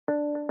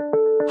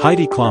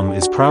Heidi Klum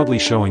is proudly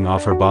showing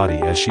off her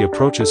body as she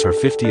approaches her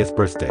 50th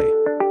birthday.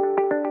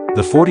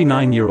 The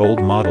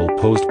 49-year-old model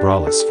posed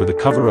braless for the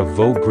cover of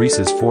Vogue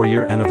Greece's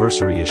 4-year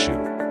anniversary issue.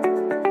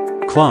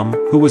 Klum,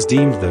 who was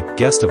deemed the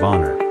guest of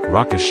honor,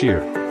 rocked a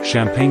sheer,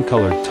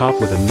 champagne-colored top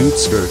with a nude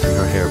skirt and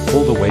her hair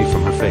pulled away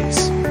from her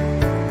face.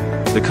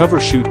 The cover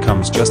shoot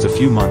comes just a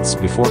few months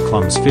before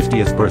Klum's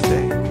 50th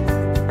birthday.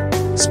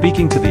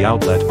 Speaking to the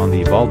outlet on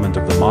the evolvement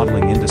of the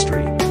modeling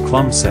industry,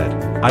 Klum said,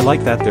 "I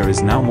like that there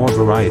is now more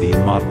variety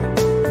in modeling.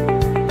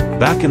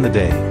 Back in the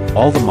day,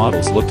 all the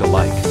models looked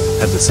alike,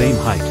 had the same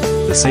height,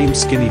 the same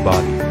skinny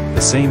body,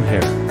 the same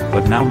hair,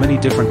 but now many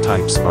different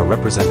types are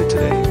represented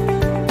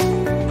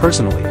today.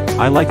 Personally,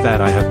 I like that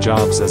I have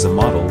jobs as a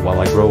model while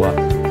I grow up."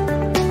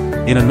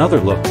 In another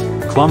look,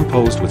 Klum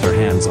posed with her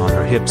hands on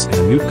her hips in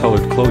a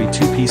nude-colored Chloe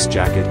two-piece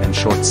jacket and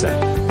short set.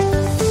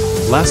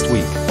 Last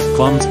week,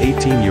 Klum's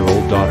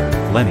 18-year-old daughter,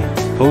 Lenny,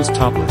 posed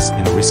topless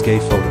in a risque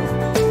photo.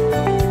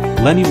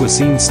 Lenny was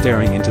seen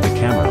staring into the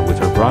camera with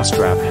her bra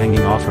strap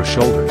hanging off her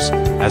shoulders,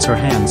 as her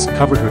hands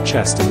covered her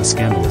chest in the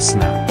scandalous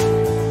snap.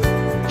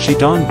 She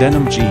donned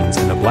denim jeans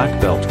and a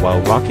black belt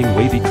while rocking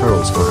wavy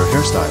curls for her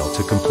hairstyle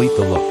to complete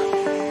the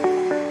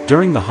look.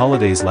 During the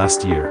holidays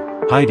last year,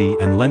 Heidi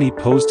and Lenny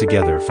posed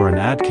together for an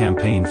ad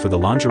campaign for the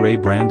lingerie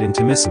brand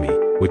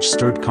Intimissimi, which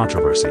stirred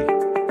controversy.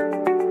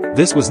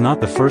 This was not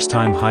the first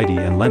time Heidi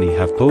and Lenny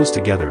have posed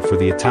together for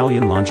the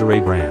Italian lingerie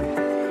brand.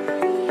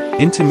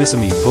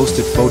 Intimissimi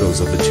posted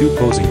photos of the two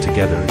posing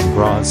together in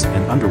bras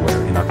and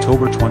underwear in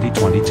October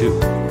 2022.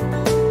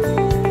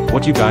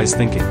 What you guys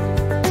thinking?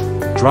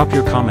 Drop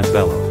your comment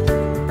below.